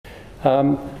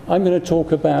I'm going to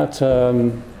talk about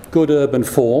good urban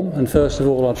form, and first of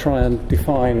all I'll try and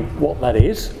define what that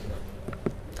is.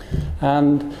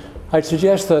 And I'd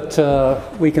suggest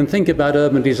that we can think about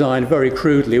urban design very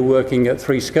crudely, working at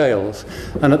three scales.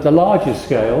 And at the largest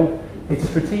scale, it's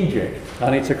strategic,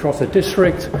 and it's across a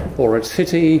district or a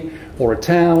city or a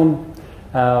town.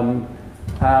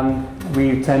 And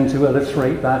we tend to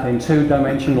illustrate that in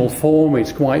two-dimensional form.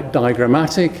 It's quite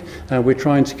diagrammatic, and we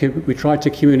try to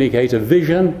communicate a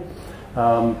vision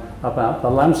about the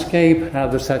landscape, how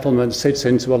the settlement sits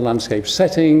into a landscape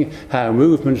setting, how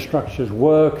movement structures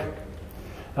work,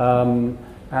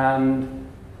 and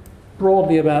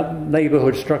broadly about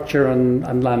neighbourhood structure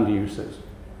and land uses.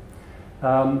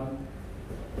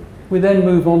 We then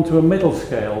move on to a middle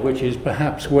scale, which is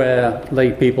perhaps where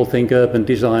lay people think urban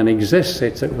design exists.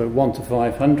 It's at 1 to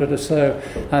 500 or so,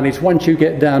 and it's once you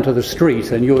get down to the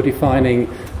street and you're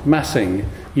defining massing,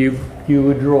 you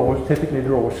would typically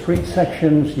draw street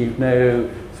sections, you know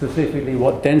specifically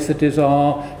what densities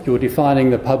are, you're defining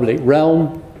the public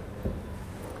realm,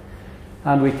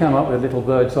 and we come up with little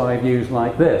bird's eye views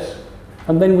like this.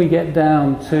 And then we get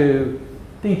down to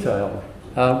detail.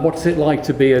 What's it like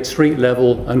to be at street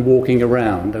level and walking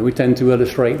around? And we tend to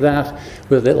illustrate that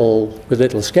with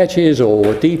little sketches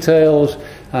or details,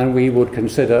 and we would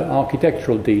consider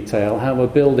architectural detail, how a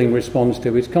building responds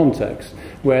to its context,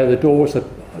 where the doors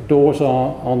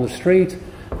are on the street,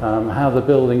 how the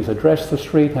buildings address the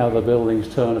street, how the buildings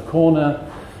turn a corner,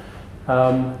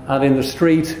 and in the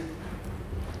street,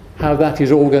 how that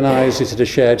is organised. Is it a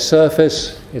shared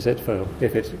surface? Is it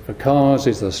if it's for cars?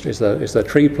 Is there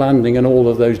tree planting and all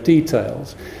of those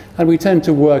details? And we tend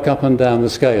to work up and down the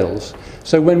scales.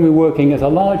 So when we're working at a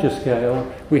larger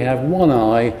scale, we have one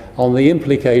eye on the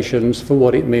implications for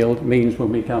what it means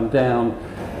when we come down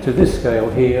to this scale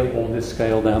here or this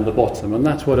scale down the bottom. And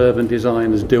that's what urban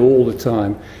designers do all the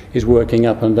time, is working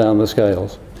up and down the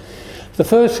scales. The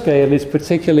first scale is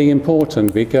particularly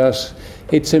important because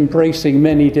it's embracing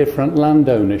many different land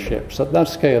ownerships. At that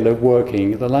scale of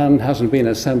working, the land hasn't been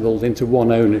assembled into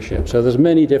one ownership. So there's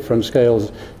many different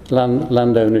scales,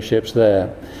 land ownerships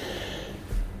there.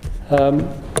 We're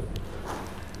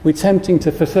attempting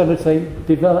to facilitate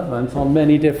development on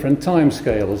many different time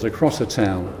scales across a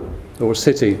town or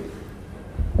city.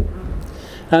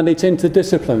 And it's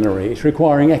interdisciplinary. It's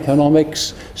requiring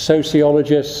economics,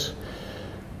 sociologists,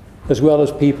 as well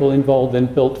as people involved in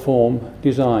built form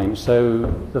design. So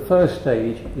the first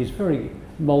stage is very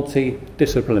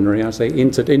multidisciplinary, I say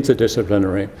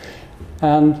interdisciplinary.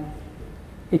 And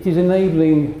it is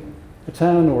enabling a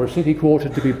town or a city quarter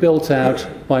to be built out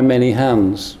by many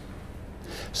hands.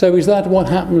 So is that what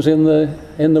happens in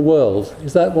the world?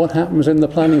 Is that what happens in the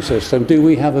planning system? Do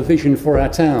we have a vision for our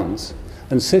towns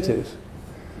and cities?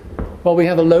 Well, we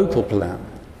have a local plan.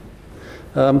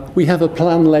 We have a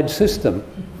plan-led system.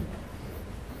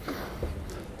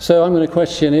 So I'm going to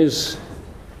question, is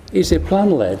it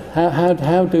plan-led?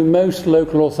 How do most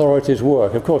local authorities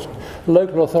work? Of course,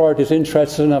 local authorities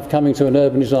interested enough coming to an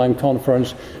urban design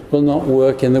conference will not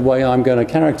work in the way I'm going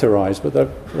to characterise, but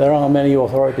there are many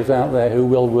authorities out there who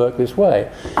will work this way,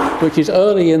 which is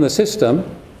early in the system.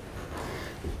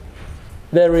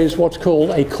 There is what's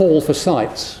called a call for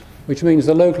sites, which means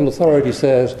the local authority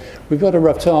says, we've got a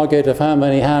rough target of how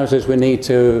many houses we need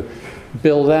to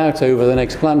build out over the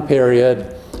next plan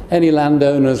period. Any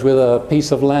landowners with a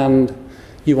piece of land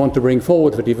you want to bring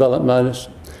forward for development,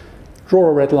 draw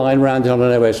a red line around it on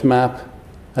an OS map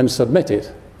and submit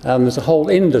it. And there's a whole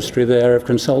industry there of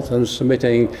consultants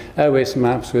submitting OS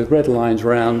maps with red lines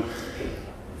around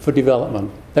for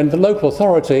development. Then the local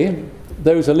authority,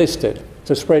 those are listed.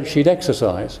 It's a spreadsheet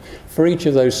exercise. For each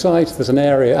of those sites, there's an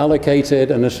area allocated,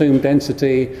 an assumed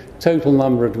density, total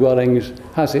number of dwellings,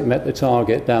 has it met the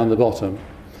target down the bottom.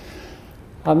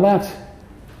 And that,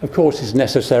 of course, is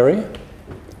necessary,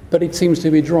 but it seems to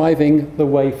be driving the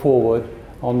way forward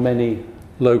on many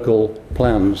local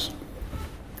plans.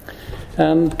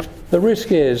 And the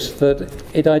risk is that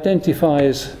it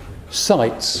identifies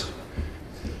sites.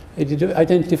 It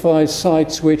identifies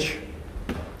sites which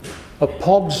are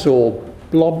pods or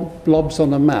blobs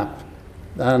on a map.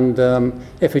 And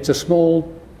if it's a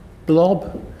small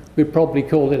blob, we'd probably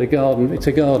call it a garden. It's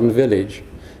a garden village.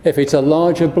 If it's a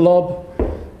larger blob,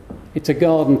 it's a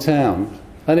garden town.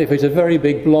 And if it's a very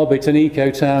big blob, it's an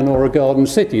eco-town or a garden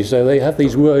city. So they have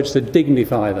these words to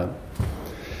dignify them.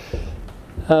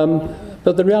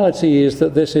 But the reality is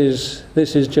that this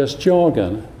is just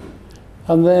jargon.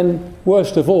 And then,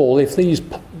 worst of all, if these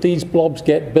these blobs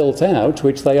get built out,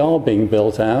 which they are being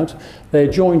built out,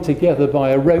 they're joined together by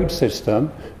a road system,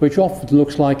 which often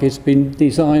looks like it's been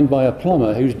designed by a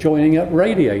plumber who's joining up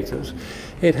radiators.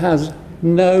 It has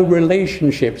no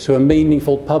relationship to a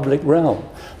meaningful public realm.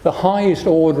 The highest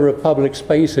order of public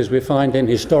spaces we find in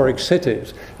historic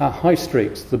cities are high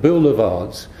streets, the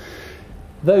boulevards.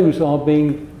 Those are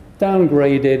being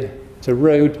downgraded to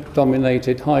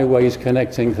road-dominated highways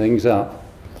connecting things up.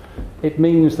 It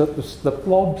means that the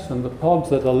blobs and the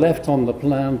pods that are left on the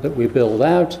plan that we build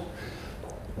out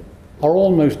are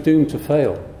almost doomed to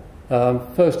fail.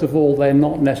 First of all, they're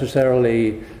not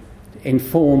necessarily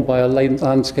informed by a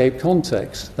landscape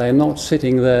context. They're not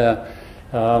sitting there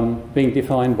being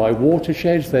defined by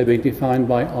watersheds, they're being defined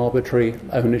by arbitrary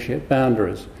ownership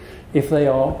boundaries. If they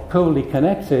are poorly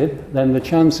connected, then the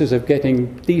chances of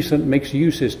getting decent mixed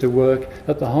uses to work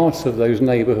at the hearts of those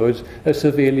neighbourhoods are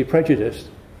severely prejudiced.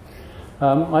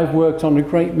 I've worked on a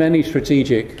great many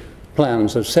strategic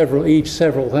plans of several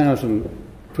thousand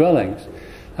dwellings,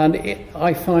 and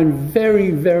I find very,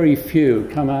 very few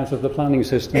come out of the planning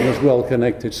system as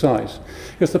well-connected sites,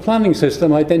 because the planning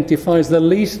system identifies the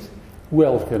least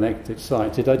well-connected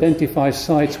sites. It identifies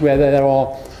sites where there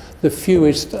are the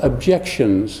fewest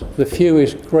objections, the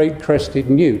fewest great crested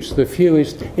newts,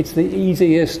 it's the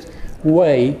easiest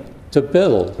way to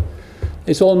build.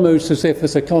 It's almost as if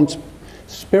there's a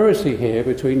conspiracy here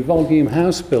between volume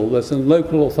house builders and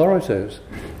local authorities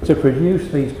to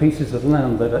produce these pieces of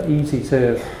land that are easy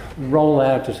to roll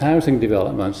out as housing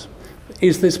developments.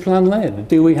 Is this plan-led?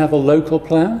 Do we have a local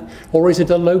plan, or is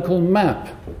it a local map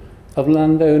of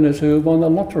landowners who have won the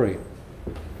lottery?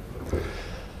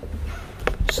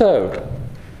 So,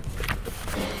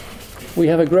 we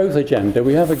have a growth agenda.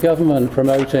 We have a government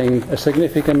promoting a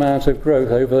significant amount of growth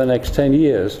over the next 10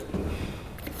 years.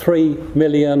 3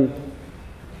 million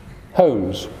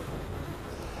homes.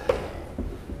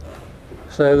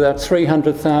 So that's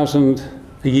 300,000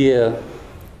 a year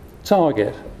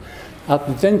target. At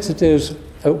the densities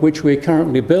at which we're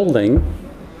currently building,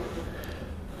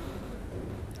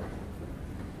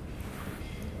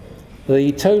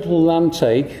 the total land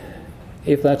take,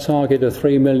 if that target of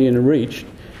 3 million are reached,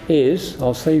 is,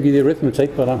 I'll save you the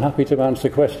arithmetic, but I'm happy to answer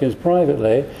questions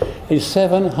privately, is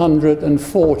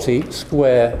 740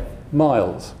 square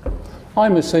miles.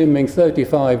 I'm assuming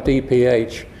 35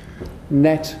 DPH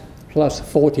net plus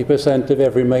 40% of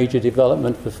every major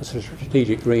development for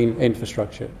strategic green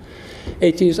infrastructure.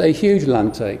 It is a huge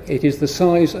land take. It is the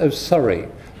size of Surrey.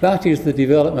 That is the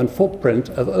development footprint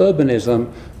of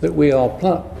urbanism that we are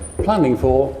planning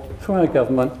for through our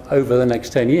government over the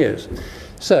next 10 years.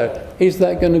 So, is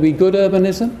that going to be good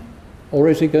urbanism, or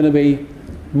is it going to be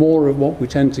more of what we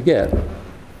tend to get?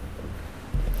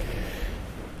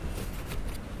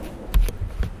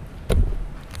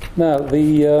 Now,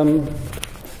 the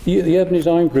Urban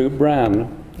Design Group ran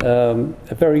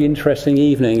a very interesting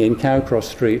evening in Cowcross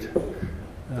Street,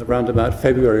 around about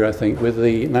February, I think, with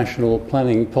the National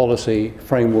Planning Policy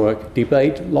Framework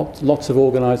debate. Lots of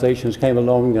organisations came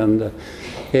along and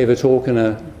gave a talk and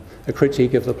a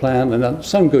critique of the plan, and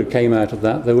some good came out of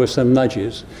that. There were some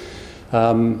nudges.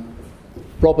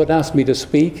 Robert asked me to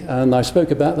speak, and I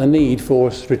spoke about the need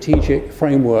for strategic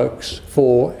frameworks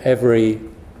for every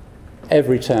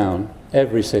town,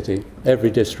 every city, every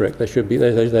district. There should be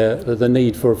the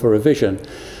need for a vision.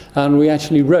 And we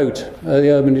actually wrote, the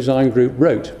Urban Design Group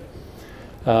wrote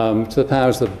to the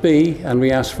powers that be, and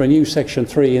we asked for a new Section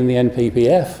 3 in the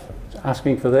NPPF,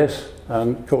 asking for this,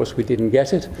 and of course we didn't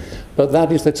get it. But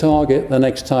that is the target the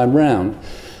next time round.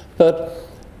 But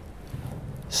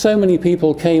so many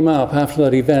people came up after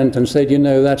that event and said, you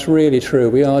know, that's really true.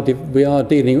 We are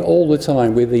dealing all the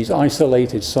time with these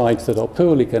isolated sites that are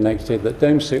poorly connected, that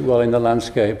don't sit well in the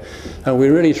landscape, and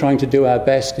we're really trying to do our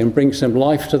best and bring some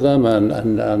life to them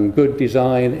and good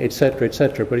design, etc.,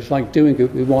 etc. But it's like doing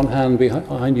it with one hand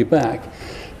behind your back,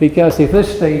 because if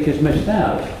this stage is missed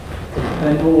out,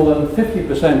 then more than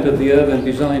 50% of the urban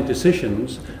design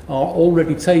decisions are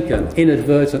already taken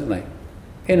inadvertently.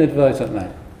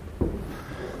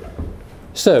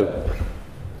 So,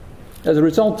 as a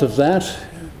result of that,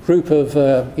 a group of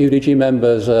UDG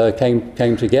members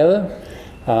came together,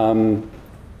 and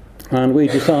we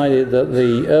decided that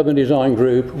the Urban Design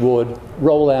Group would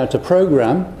roll out a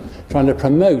programme trying to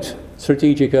promote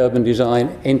strategic urban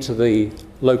design into the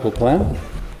local plan.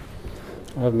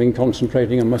 I've been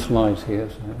concentrating on my slides here.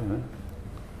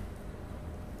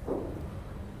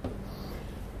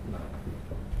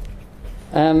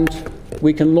 And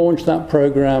we can launch that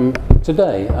programme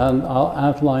today, and I'll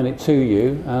outline it to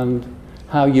you and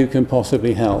how you can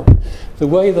possibly help. The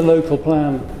way the local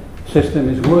plan system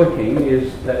is working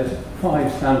is there's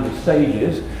 5 standard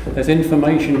stages. There's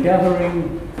information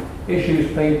gathering,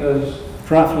 issues papers,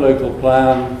 draft local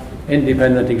plan,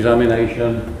 independent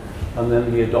examination, and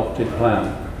then the adopted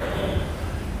plan.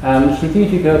 And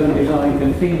strategic urban design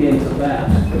can feed into that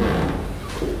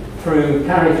through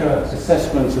character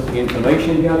assessments at the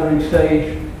information gathering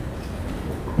stage,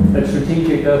 at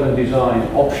strategic urban design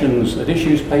options at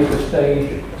issues paper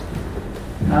stage,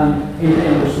 and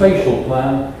in the spatial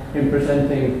plan in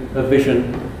presenting a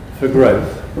vision for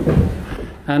growth.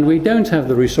 And we don't have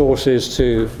the resources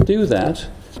to do that,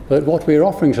 but what we're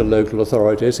offering to local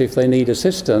authorities, if they need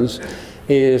assistance,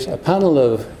 is a panel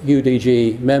of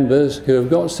UDG members who have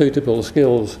got suitable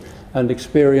skills and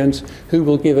experience, who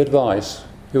will give advice,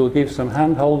 who will give some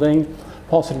hand-holding,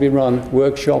 possibly run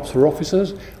workshops for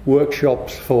officers,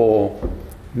 workshops for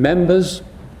members,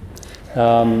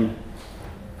 and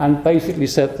basically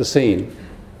set the scene.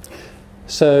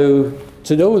 So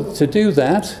to do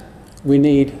that, we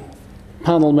need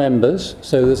panel members.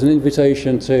 So there's an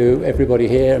invitation to everybody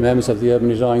here, members of the Urban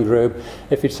Design Group.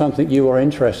 If it's something you are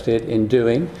interested in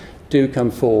doing, do come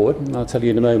forward. And I'll tell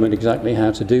you in a moment exactly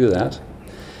how to do that.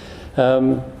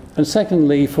 And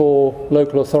secondly, for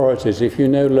local authorities, if you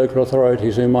know local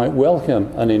authorities who might welcome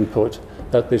an input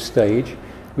at this stage,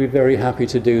 we're very happy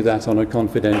to do that on a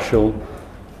confidential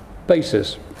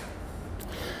basis.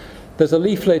 There's a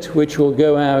leaflet which will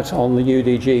go out on the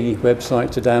UDG website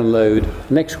to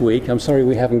download next week. I'm sorry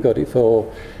we haven't got it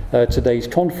for today's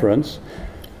conference.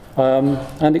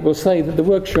 And it will say that the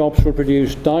workshops will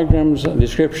produce diagrams and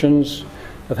descriptions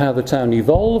of how the town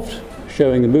evolved,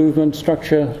 showing the movement,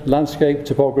 structure, landscape,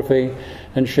 topography,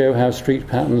 and show how street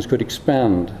patterns could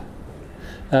expand.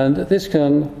 And this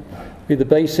can be the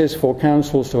basis for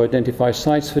councils to identify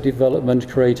sites for development,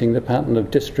 creating the pattern of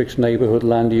districts, neighbourhood,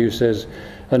 land uses,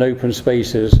 and open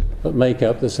spaces that make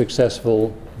up the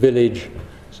successful village,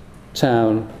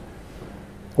 town,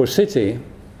 or city.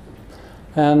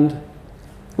 And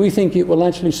we think it will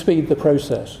actually speed the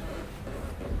process.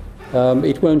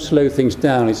 It won't slow things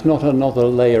down. It's not another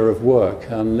layer of work.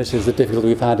 And this is the difficulty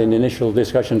we've had in initial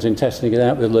discussions in testing it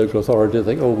out with local authority. They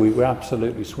think, oh, we're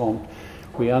absolutely swamped.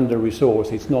 We're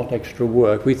under-resourced. It's not extra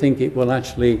work. We think it will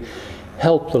actually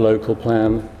help the local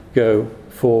plan go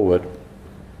forward.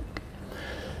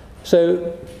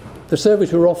 So the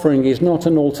service we're offering is not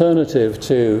an alternative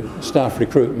to staff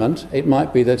recruitment. It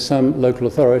might be that some local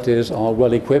authorities are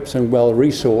well equipped and well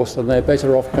resourced and they're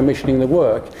better off commissioning the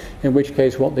work, in which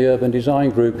case what the Urban Design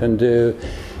Group can do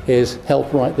is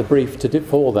help write the brief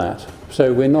for that.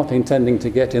 So we're not intending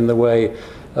to get in the way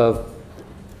of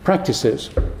practices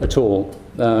at all.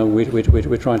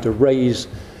 We're trying to raise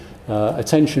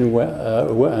attention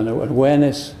and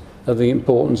awareness of the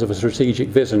importance of a strategic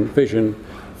vision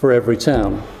for every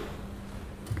town.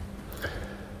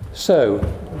 So,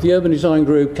 the Urban Design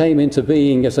Group came into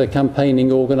being as a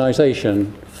campaigning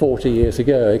organisation 40 years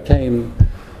ago. It came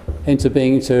into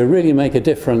being to really make a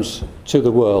difference to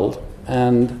the world.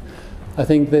 And I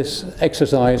think this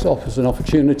exercise offers an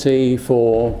opportunity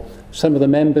for some of the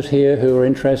members here who are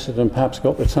interested and perhaps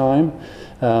got the time.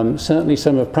 Certainly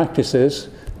some of practices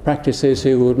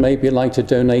who would maybe like to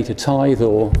donate a tithe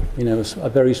or a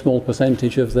very small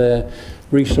percentage of their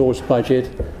resource budget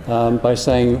by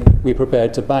saying we're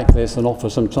prepared to back this and offer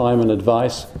some time and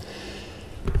advice.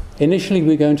 Initially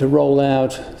we're going to roll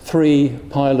out 3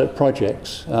 pilot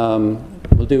projects.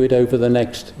 We'll do it over the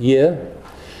next year,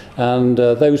 and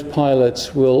those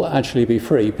pilots will actually be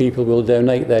free. People will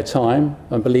donate their time,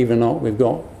 and believe it or not, we've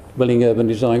got willing Urban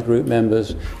Design Group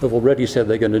members who've already said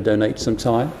they're going to donate some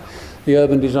time. The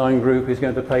Urban Design Group is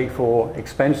going to pay for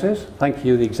expenses. Thank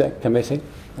you, the Exec Committee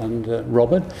and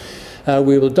Robert.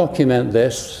 We will document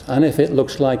this, and if it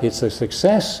looks like it's a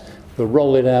success, we'll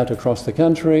roll it out across the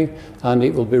country, and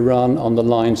it will be run on the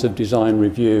lines of design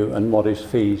review and modest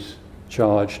fees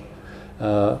charged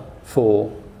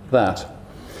for that.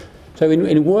 So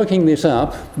in working this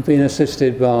up, I've been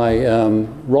assisted by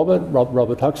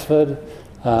Robert Huxford,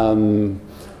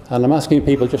 and I'm asking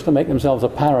people just to make themselves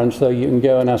apparent so you can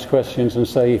go and ask questions and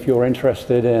say if you're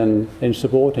interested in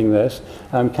supporting this.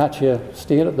 Katja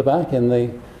Steele at the back in the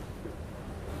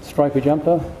stripy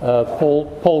jumper.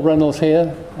 Paul Reynolds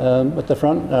here at the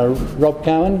front. Rob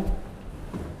Cowan.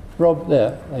 Rob,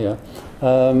 there you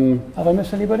are. Have I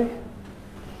missed anybody?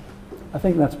 I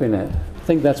think that's been it. I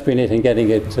think that's been it in getting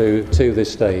it to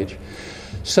this stage.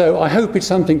 So I hope it's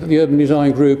something that the Urban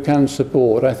Design Group can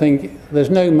support. I think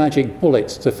there's no magic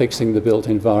bullets to fixing the built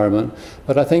environment,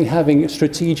 but I think having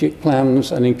strategic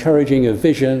plans and encouraging a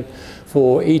vision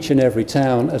for each and every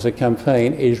town as a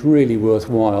campaign is really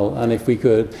worthwhile, and if we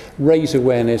could raise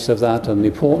awareness of that and the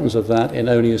importance of that in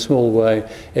only a small way,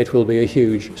 it will be a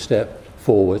huge step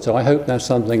forward. So I hope that's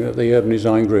something that the Urban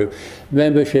Design Group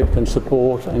membership can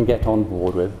support and get on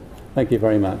board with. Thank you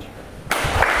very much.